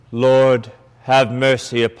Lord, have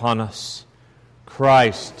mercy upon us.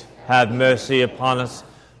 Christ, have mercy upon us.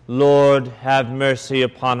 Lord, have mercy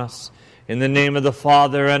upon us. In the name of the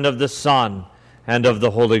Father, and of the Son, and of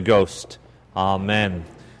the Holy Ghost. Amen.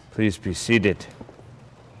 Please be seated.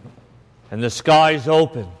 And the skies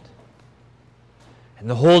opened, and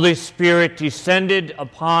the Holy Spirit descended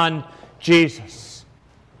upon Jesus,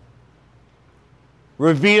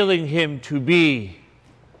 revealing him to be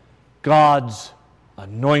God's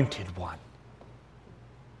anointed one,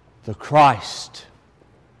 the Christ,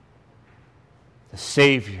 the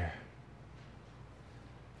Savior,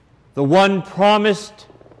 the one promised,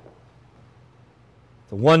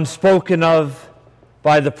 the one spoken of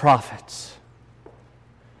by the prophets.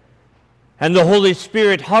 And the Holy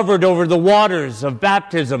Spirit hovered over the waters of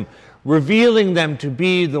baptism, revealing them to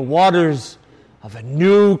be the waters of a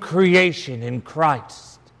new creation in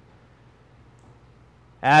Christ.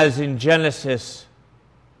 As in Genesis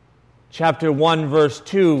chapter 1, verse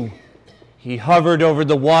 2, he hovered over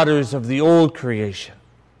the waters of the old creation.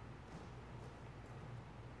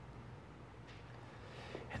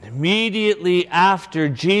 And immediately after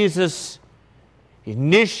Jesus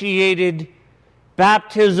initiated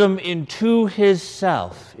baptism into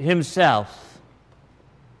himself,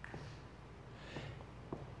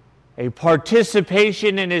 a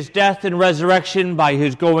participation in his death and resurrection by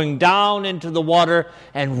his going down into the water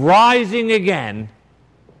and rising again,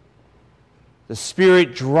 the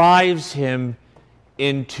Spirit drives him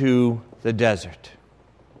into the desert.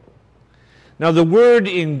 Now, the word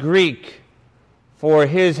in Greek for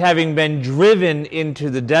his having been driven into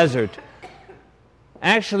the desert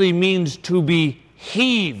actually means to be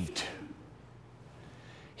heaved.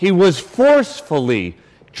 He was forcefully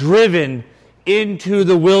driven into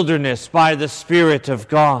the wilderness by the Spirit of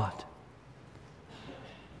God,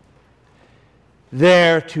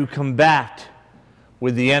 there to combat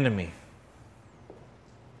with the enemy.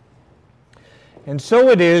 And so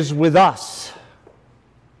it is with us.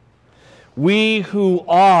 We who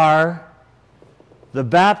are the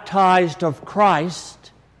baptized of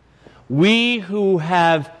Christ, we who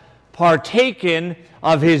have partaken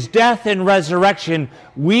of his death and resurrection,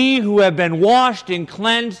 we who have been washed and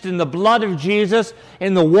cleansed in the blood of Jesus,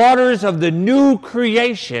 in the waters of the new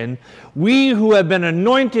creation, we who have been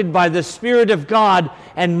anointed by the Spirit of God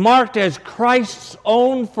and marked as Christ's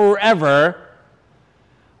own forever,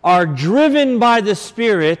 are driven by the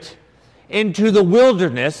Spirit into the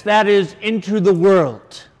wilderness, that is, into the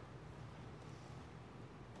world,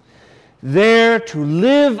 there to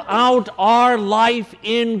live out our life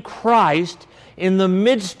in Christ in the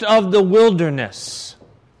midst of the wilderness,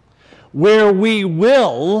 where we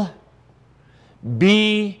will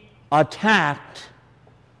be attacked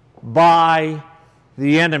by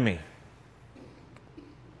the enemy.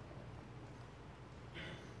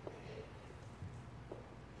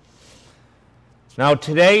 Now,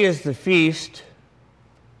 today is the feast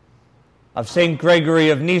of St. Gregory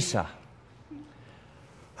of Nyssa.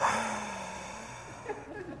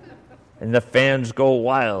 And the fans go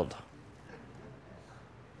wild.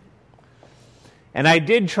 And I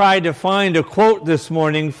did try to find a quote this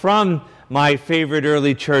morning from my favorite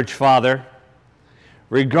early church father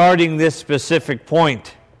regarding this specific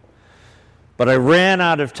point, but I ran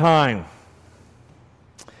out of time.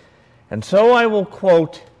 And so I will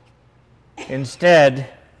quote instead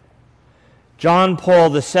John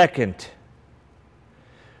Paul II,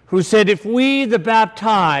 who said, "If we, the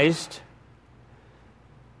baptized,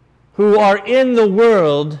 who are in the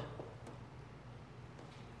world,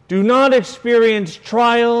 do not experience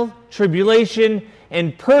trial, tribulation,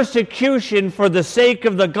 and persecution for the sake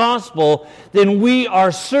of the gospel, then we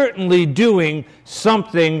are certainly doing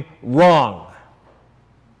something wrong."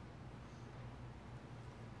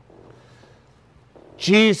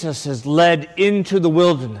 Jesus is led into the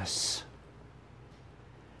wilderness,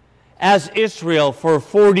 as Israel for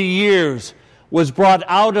 40 years was brought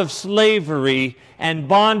out of slavery and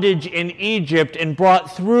bondage in Egypt and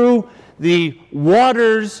brought through the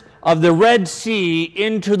waters of the Red Sea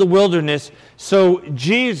into the wilderness. So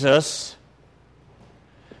Jesus,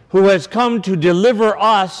 who has come to deliver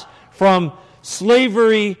us from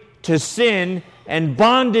slavery to sin and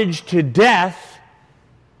bondage to death,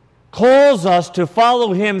 calls us to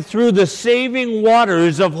follow him through the saving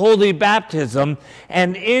waters of holy baptism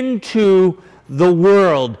and into the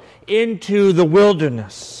world, into the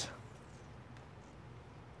wilderness.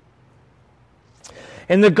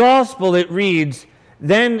 In the gospel it reads,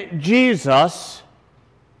 "Then Jesus,"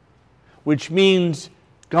 which means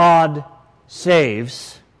God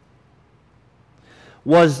saves,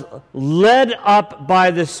 "was led up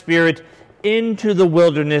by the Spirit into the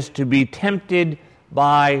wilderness to be tempted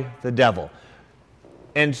by the devil.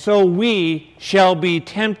 And so we shall be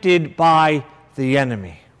tempted by the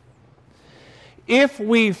enemy. If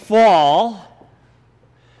we fall,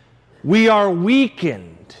 we are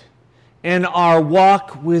weakened in our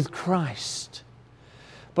walk with Christ.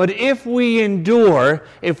 But if we endure,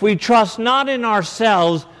 if we trust not in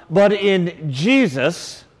ourselves, but in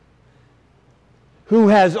Jesus, who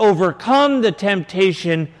has overcome the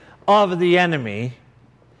temptation of the enemy,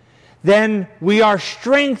 then we are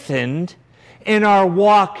strengthened in our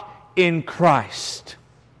walk in Christ.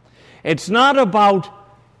 It's not about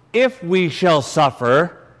if we shall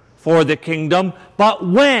suffer for the kingdom, but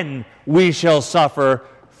when we shall suffer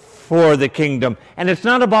for the kingdom. And it's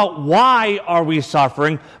not about why are we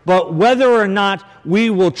suffering, but whether or not we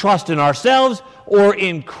will trust in ourselves or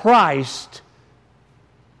in Christ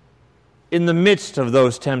in the midst of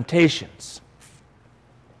those temptations.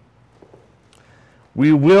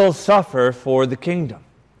 We will suffer for the kingdom.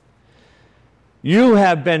 You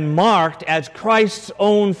have been marked as Christ's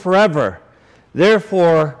own forever.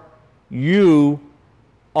 Therefore, you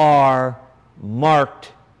are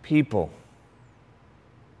marked people.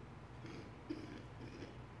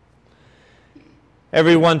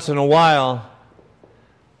 Every once in a while,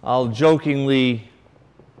 I'll jokingly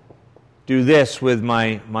do this with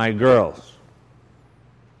my girls.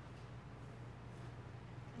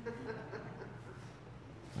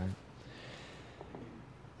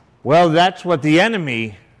 Well, that's what the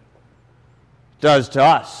enemy does to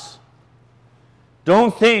us.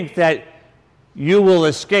 Don't think that you will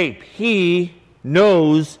escape. He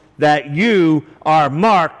knows that you are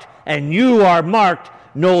marked, and you are marked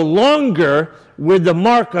no longer with the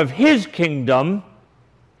mark of his kingdom,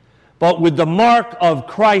 but with the mark of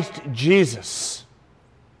Christ Jesus.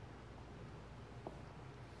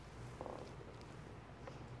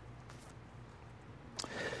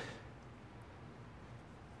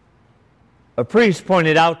 A priest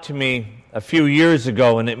pointed out to me a few years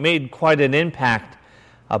ago, and it made quite an impact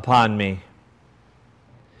upon me.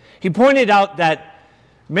 He pointed out that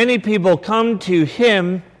many people come to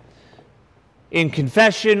him in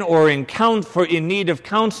confession or in need of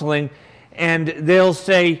counseling, and they'll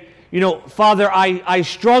say, Father, I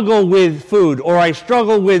struggle with food, or I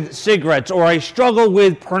struggle with cigarettes, or I struggle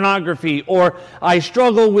with pornography, or I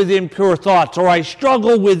struggle with impure thoughts, or I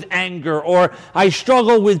struggle with anger, or I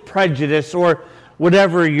struggle with prejudice, or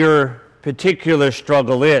whatever your particular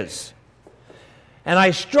struggle is. And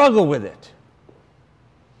I struggle with it.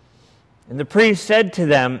 And the priest said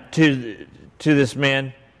to this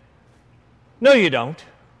man, "No, you don't."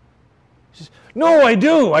 "No, I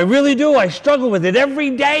do. I really do. I struggle with it.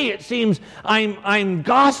 Every day it seems I'm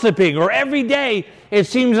gossiping, or every day it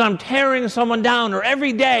seems I'm tearing someone down, or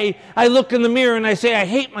every day I look in the mirror and I say, I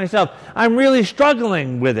hate myself. I'm really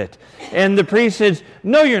struggling with it." And the priest says,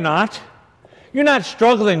 "No, you're not. You're not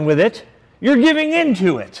struggling with it. You're giving in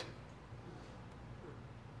to it."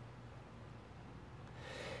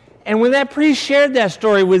 And when that priest shared that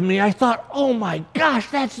story with me, I thought, oh my gosh,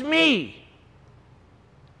 that's me.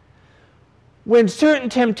 When certain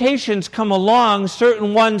temptations come along,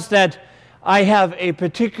 certain ones that I have a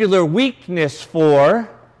particular weakness for,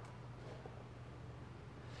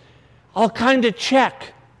 I'll kind of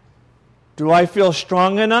check. Do I feel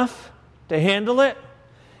strong enough to handle it?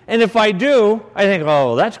 And if I do, I think,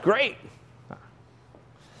 oh, that's great.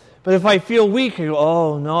 But if I feel weak, I go,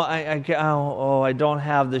 oh, no, I don't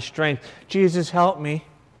have the strength. Jesus, help me.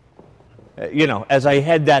 As I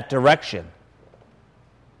head that direction.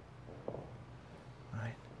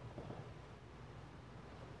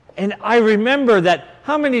 And I remember that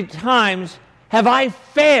how many times have I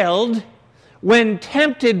failed when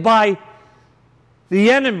tempted by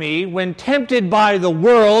the enemy, when tempted by the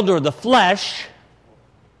world or the flesh?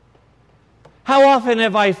 How often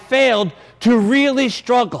have I failed to really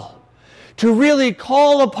struggle, to really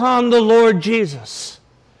call upon the Lord Jesus,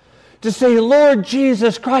 to say, Lord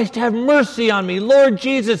Jesus Christ, have mercy on me. Lord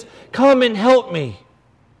Jesus, come and help me.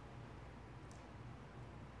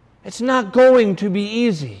 It's not going to be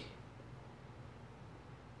easy.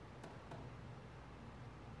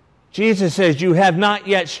 Jesus says, you have not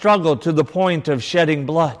yet struggled to the point of shedding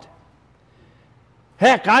blood.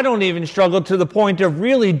 Heck, I don't even struggle to the point of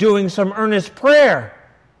really doing some earnest prayer.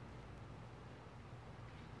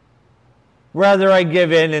 Rather, I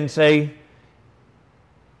give in and say,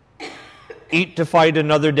 eat to fight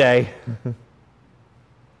another day,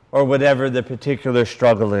 or whatever the particular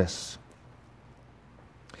struggle is.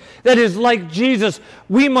 That is, like Jesus,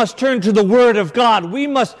 we must turn to the Word of God. We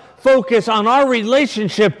must focus on our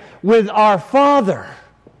relationship with our Father.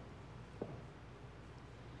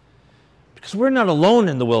 Because we're not alone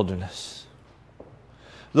in the wilderness.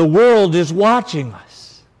 The world is watching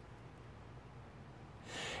us.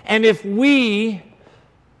 And if we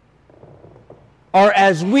are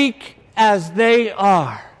as weak as they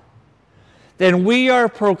are, then we are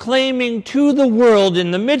proclaiming to the world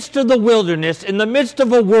in the midst of the wilderness, in the midst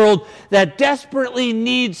of a world that desperately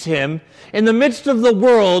needs Him, in the midst of the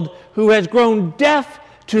world who has grown deaf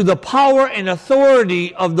to the power and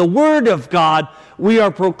authority of the Word of God, we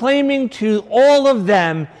are proclaiming to all of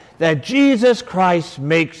them that Jesus Christ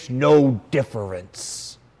makes no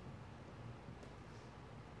difference.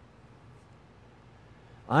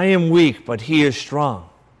 I am weak, but He is strong.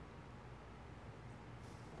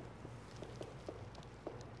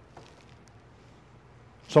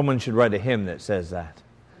 Someone should write a hymn that says that.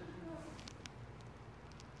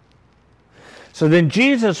 So then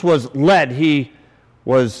Jesus was led, He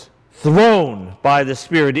was thrown by the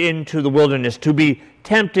Spirit into the wilderness to be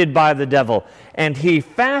tempted by the devil. And He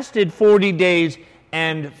fasted 40 days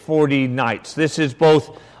and 40 nights. This is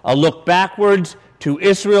both a look backwards to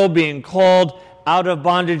Israel being called out of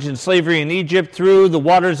bondage and slavery in Egypt through the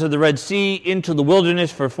waters of the Red Sea into the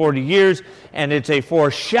wilderness for 40 years. And it's a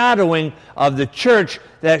foreshadowing of the church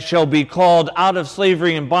that shall be called out of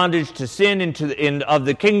slavery and bondage to sin of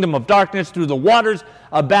the kingdom of darkness through the waters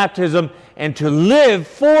of baptism and to live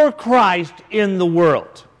for Christ in the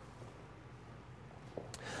world.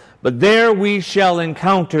 But there we shall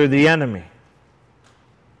encounter the enemy.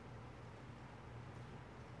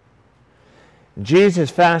 Jesus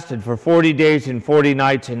fasted for 40 days and 40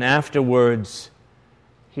 nights, and afterwards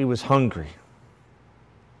He was hungry.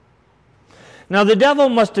 Now the devil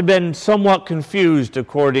must have been somewhat confused,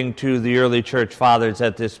 according to the early church fathers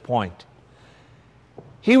at this point.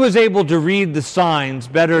 He was able to read the signs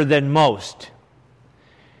better than most.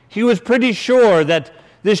 He was pretty sure that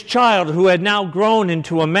this child who had now grown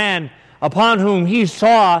into a man, upon whom he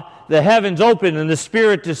saw the heavens open and the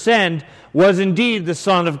Spirit descend, was indeed the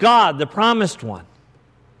Son of God, the promised one.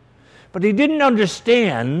 But he didn't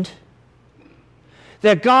understand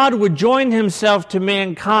that God would join Himself to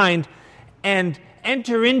mankind and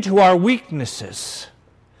enter into our weaknesses.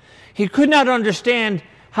 He could not understand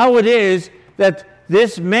how it is that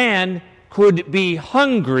this man could be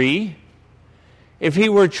hungry if he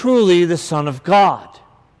were truly the Son of God.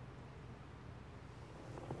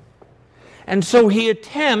 And so he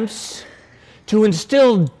attempts to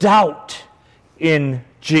instill doubt in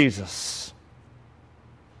Jesus.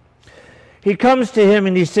 He comes to Him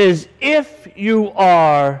and He says, "If you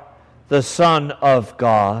are the Son of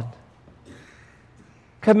God,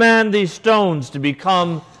 command these stones to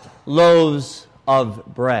become loaves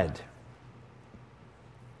of bread."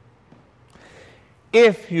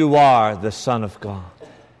 If you are the Son of God.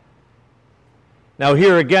 Now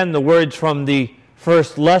here again the words from the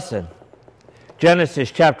first lesson. Genesis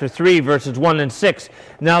chapter 3, verses 1 and 6.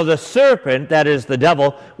 Now the serpent, that is the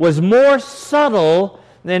devil, was more subtle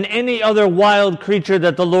than any other wild creature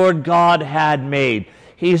that the Lord God had made.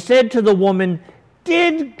 He said to the woman,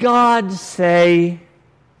 "Did God say,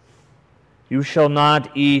 'You shall not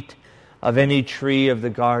eat of any tree of the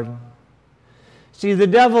garden'?" See, the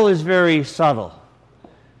devil is very subtle.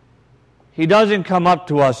 He doesn't come up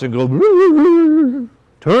to us and go,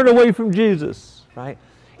 "Turn away from Jesus," right?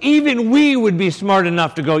 Even we would be smart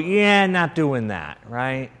enough to go, "Yeah, not doing that,"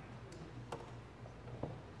 right?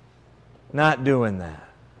 Not doing that.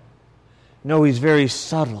 No, He's very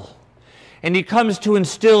subtle. And He comes to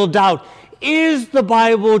instill doubt. Is the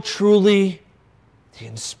Bible truly the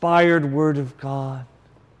inspired Word of God?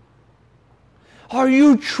 Are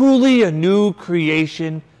you truly a new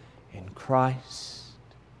creation in Christ?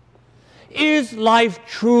 Is life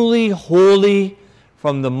truly holy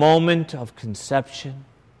from the moment of conception?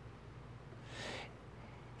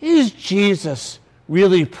 Is Jesus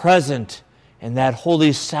really present in that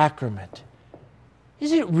holy sacrament?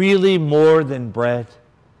 Is it really more than bread?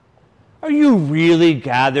 Are you really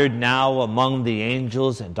gathered now among the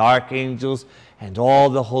angels and archangels and all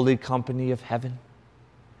the holy company of heaven?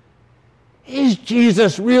 Is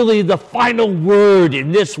Jesus really the final word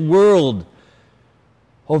in this world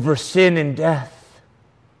over sin and death?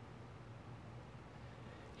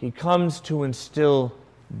 He comes to instill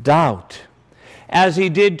doubt. As He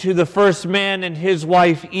did to the first man and his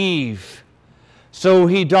wife Eve, so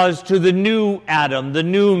He does to the new Adam, the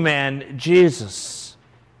new man, Jesus.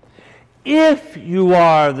 If you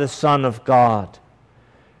are the Son of God,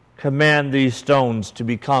 command these stones to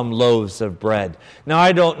become loaves of bread. Now,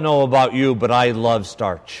 I don't know about you, but I love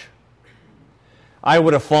starch. I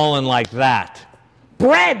would have fallen like that.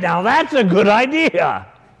 Bread, now that's a good idea.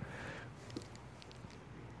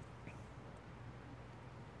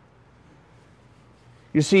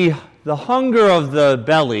 You see, the hunger of the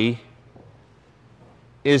belly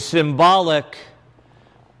is symbolic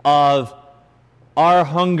of our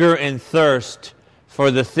hunger and thirst for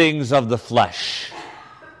the things of the flesh.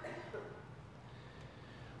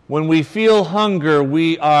 When we feel hunger,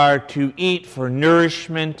 we are to eat for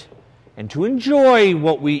nourishment and to enjoy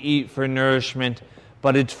what we eat for nourishment,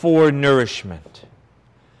 but it's for nourishment.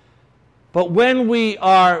 But when we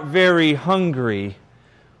are very hungry,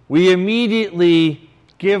 we immediately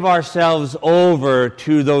give ourselves over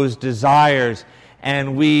to those desires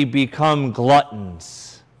and we become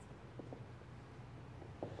gluttons.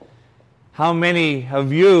 How many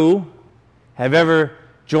of you have ever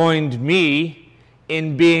joined me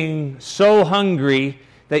in being so hungry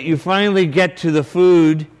that you finally get to the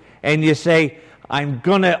food and you say,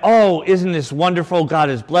 isn't this wonderful? God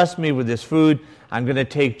has blessed me with this food. I'm going to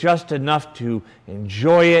take just enough to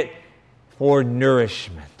enjoy it for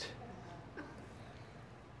nourishment.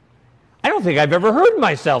 I don't think I've ever heard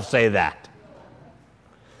myself say that.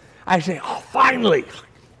 I say, finally.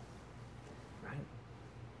 Right?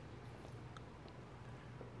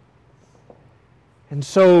 And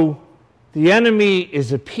so the enemy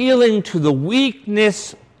is appealing to the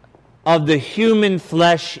weakness of the human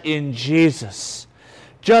flesh in Jesus,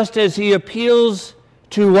 just as he appeals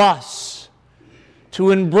to us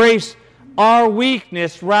to embrace our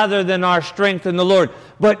weakness rather than our strength in the Lord.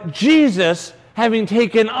 But Jesus, having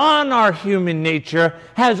taken on our human nature,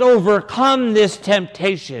 has overcome this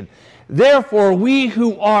temptation. Therefore, we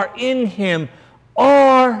who are in him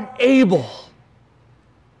are able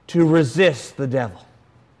to resist the devil.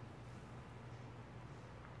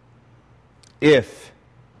 If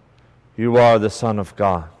you are the Son of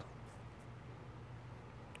God.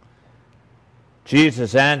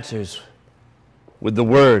 Jesus answers with the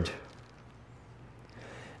word,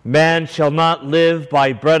 man shall not live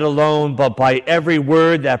by bread alone, but by every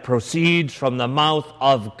word that proceeds from the mouth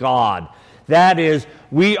of God. That is,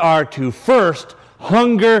 we are to first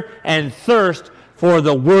hunger and thirst for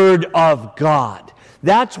the word of God.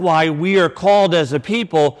 That's why we are called as a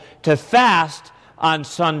people to fast on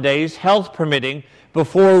Sundays, health permitting,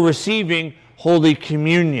 before receiving Holy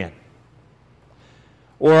Communion,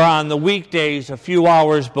 or on the weekdays a few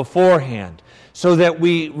hours beforehand, so that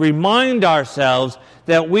we remind ourselves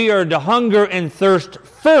that we are to hunger and thirst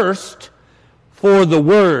first for the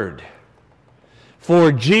Word,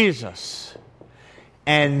 for Jesus,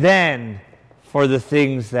 and then for the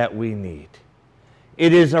things that we need.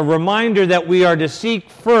 It is a reminder that we are to seek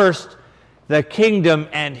first the kingdom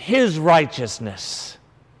and His righteousness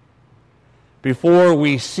before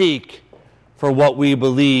we seek for what we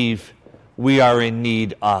believe we are in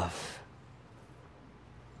need of.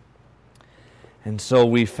 And so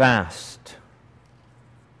we fast.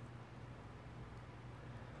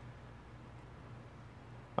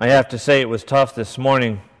 I have to say it was tough this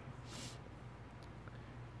morning.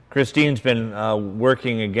 Christine's been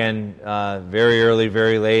working again very early,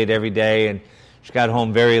 very late every day, and she got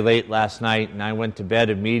home very late last night, and I went to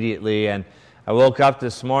bed immediately, and I woke up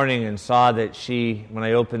this morning and saw that when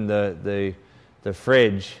I opened the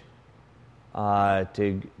fridge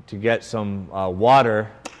to get some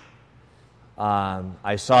water,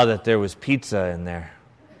 I saw that there was pizza in there.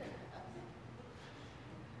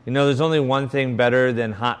 You know, there's only one thing better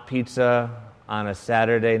than hot pizza on a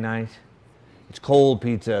Saturday night. It's cold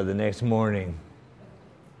pizza the next morning.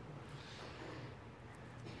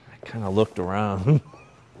 I kind of looked around.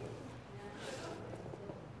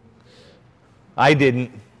 I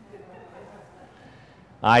didn't.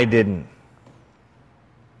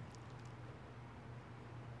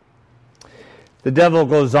 The devil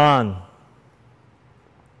goes on.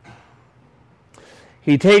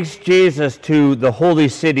 He takes Jesus to the holy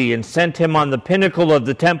city and sent him on the pinnacle of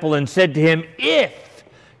the temple and said to him, "If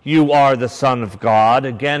you are the Son of God,"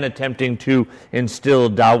 again attempting to instill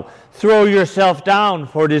doubt, "throw yourself down,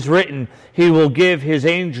 for it is written, He will give His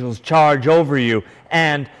angels charge over you,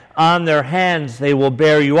 and on their hands they will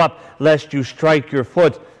bear you up, lest you strike your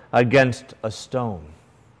foot against a stone."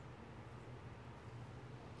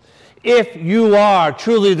 If you are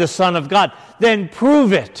truly the Son of God, then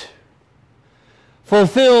prove it.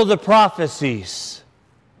 Fulfill the prophecies.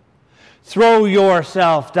 Throw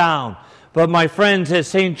yourself down. But my friends, as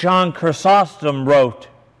St. John Chrysostom wrote,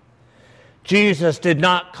 Jesus did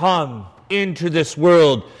not come into this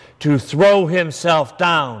world to throw himself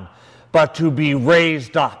down, but to be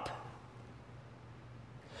raised up.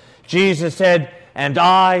 Jesus said, "And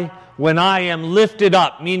I, when I am lifted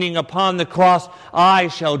up," meaning upon the cross, "I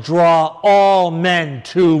shall draw all men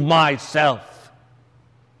to myself."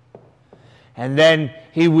 And then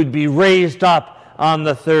he would be raised up on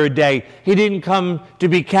the third day. He didn't come to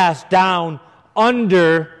be cast down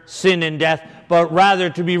under sin and death, but rather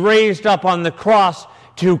to be raised up on the cross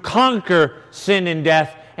to conquer sin and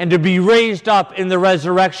death, and to be raised up in the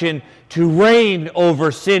resurrection to reign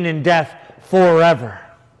over sin and death forever.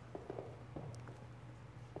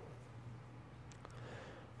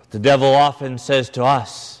 But the devil often says to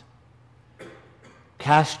us,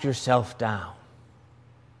 cast yourself down.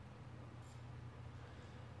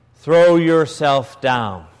 Throw yourself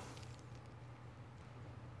down.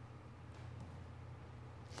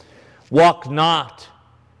 Walk not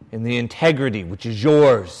in the integrity which is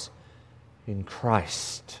yours in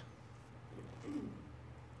Christ.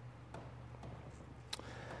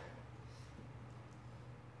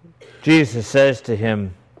 Jesus says to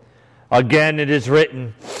him, again it is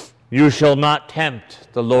written, you shall not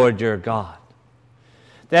tempt the Lord your God.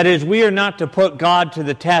 That is, we are not to put God to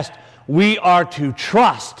the test. We are to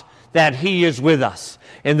trust that He is with us.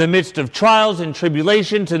 In the midst of trials and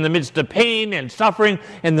tribulations, in the midst of pain and suffering,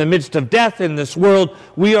 in the midst of death in this world,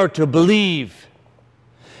 we are to believe.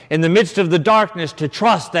 In the midst of the darkness, to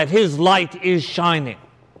trust that His light is shining.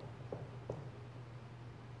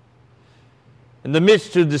 In the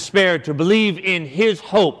midst of despair, to believe in His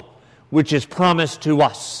hope, which is promised to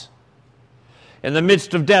us. In the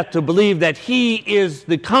midst of death, to believe that He is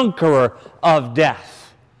the conqueror of death.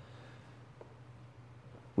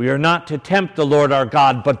 We are not to tempt the Lord our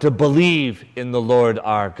God, but to believe in the Lord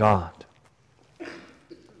our God.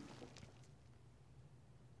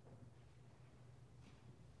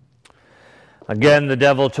 Again, the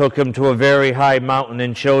devil took him to a very high mountain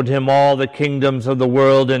and showed him all the kingdoms of the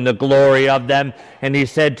world and the glory of them. And he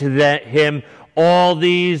said to him, all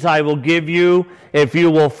these I will give you if you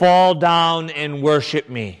will fall down and worship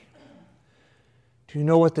me. Do you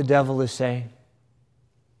know what the devil is saying?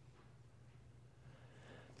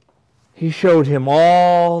 He showed him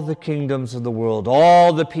all the kingdoms of the world,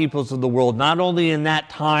 all the peoples of the world, not only in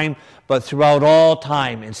that time, but throughout all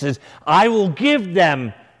time. And says, I will give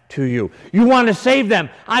them to you. You want to save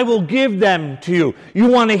them? I will give them to you. You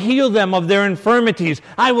want to heal them of their infirmities?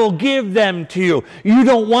 I will give them to you. You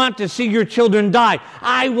don't want to see your children die?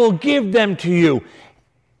 I will give them to you.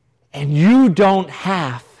 And you don't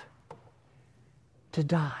have to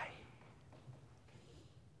die.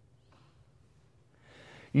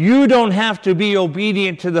 You don't have to be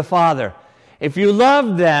obedient to the Father. If you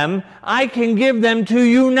love them, I can give them to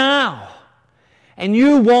you now. And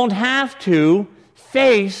you won't have to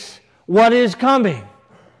face what is coming.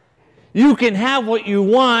 You can have what you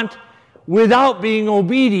want without being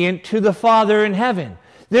obedient to the Father in heaven.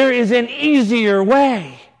 There is an easier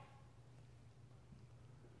way.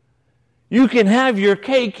 You can have your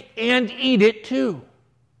cake and eat it too.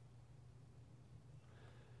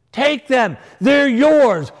 Take them. They're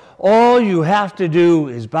yours. All you have to do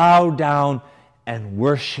is bow down and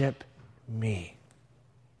worship me.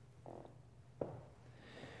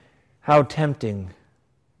 How tempting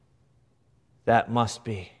that must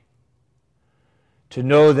be. To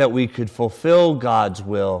know that we could fulfill God's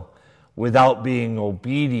will without being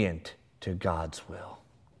obedient to God's will.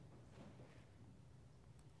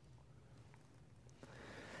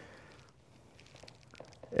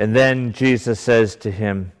 And then Jesus says to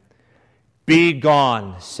him, be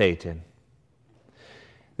gone, Satan.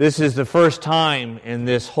 This is the first time in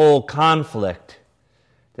this whole conflict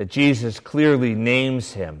that Jesus clearly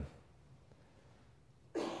names him.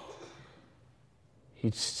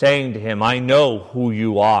 He's saying to him, I know who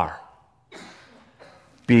you are.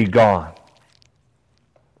 Be gone.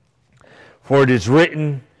 For it is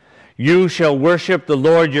written, you shall worship the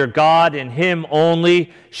Lord your God, and him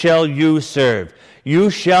only shall you serve. You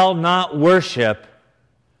shall not worship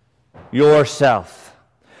yourself.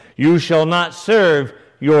 You shall not serve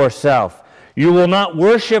yourself. You will not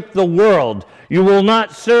worship the world. You will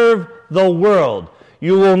not serve the world.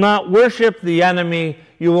 You will not worship the enemy.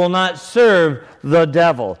 You will not serve the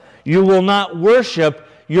devil. You will not worship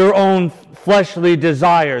your own fleshly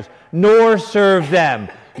desires, nor serve them.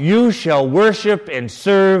 You shall worship and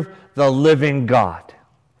serve the living God.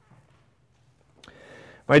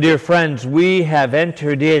 My dear friends, we have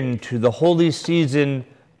entered into the holy season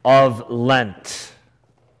of Lent.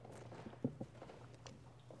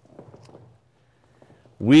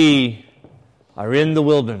 We are in the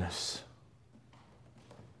wilderness.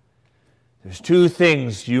 There's two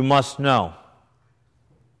things you must know.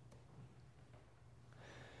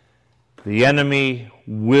 The enemy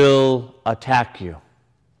will attack you.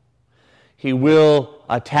 He will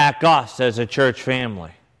attack us as a church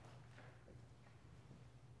family.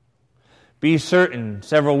 Be certain,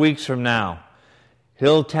 several weeks from now,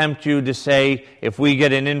 he'll tempt you to say, if we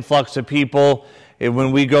get an influx of people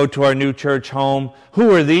When we go to our new church home,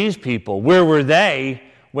 who are these people? Where were they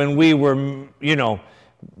when we were,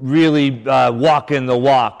 really walking the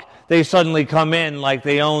walk? They suddenly come in like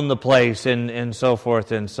they own the place and so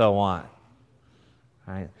forth and so on.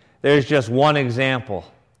 Right? There's just one example.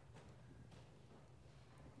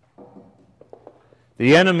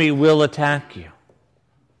 The enemy will attack you.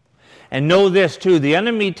 And know this too, the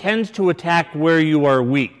enemy tends to attack where you are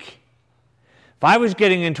weak. If I was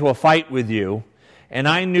getting into a fight with you, and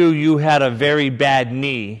I knew you had a very bad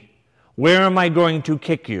knee, where am I going to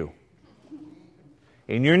kick you?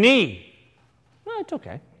 In your knee. Well, it's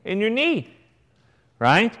okay. In your knee.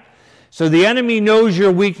 Right? So the enemy knows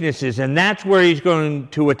your weaknesses, and that's where he's going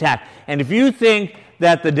to attack. And if you think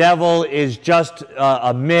that the devil is just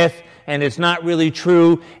a myth, and it's not really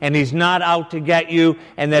true, and he's not out to get you,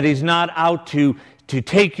 and that he's not out to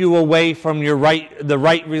take you away from the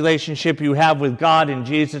right relationship you have with God and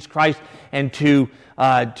Jesus Christ, and to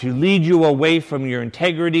lead you away from your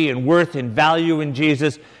integrity and worth and value in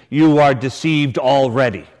Jesus, you are deceived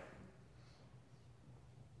already.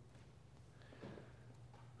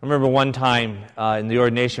 I remember one time in the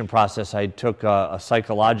ordination process, I took a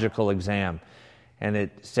psychological exam, and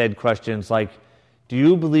it said questions like, do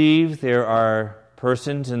you believe there are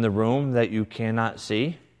persons in the room that you cannot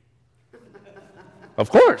see? Of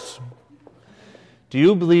course. Do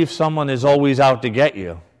you believe someone is always out to get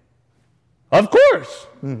you? Of course.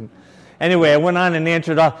 Anyway, I went on and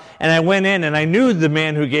answered all, and I went in and I knew the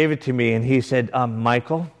man who gave it to me, and he said,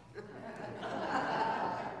 Michael,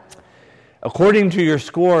 according to your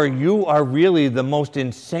score, you are really the most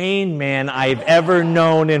insane man I've ever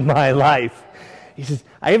known in my life. He says,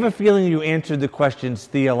 I have a feeling you answered the questions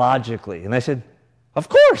theologically. And I said, of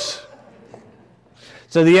course.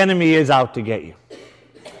 So the enemy is out to get you.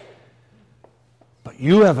 But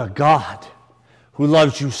you have a God who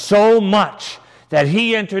loves you so much that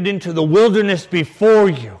he entered into the wilderness before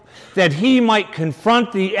you, that he might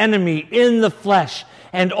confront the enemy in the flesh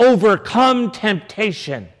and overcome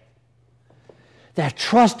temptation. That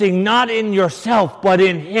trusting not in yourself but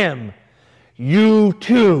in him, you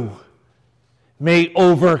too may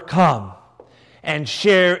overcome and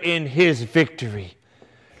share in his victory.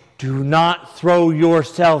 Do not throw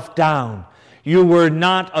yourself down. You were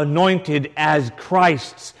not anointed as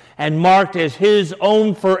Christ's and marked as his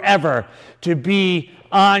own forever to be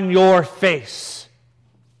on your face,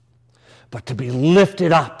 but to be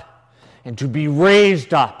lifted up and to be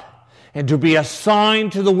raised up and to be a sign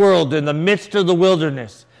to the world in the midst of the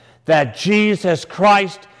wilderness that Jesus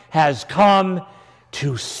Christ has come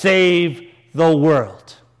to save the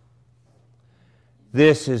world.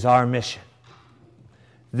 This is our mission.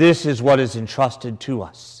 This is what is entrusted to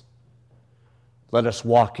us. Let us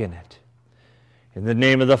walk in it. In the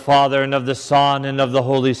name of the Father, and of the Son, and of the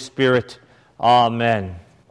Holy Spirit. Amen.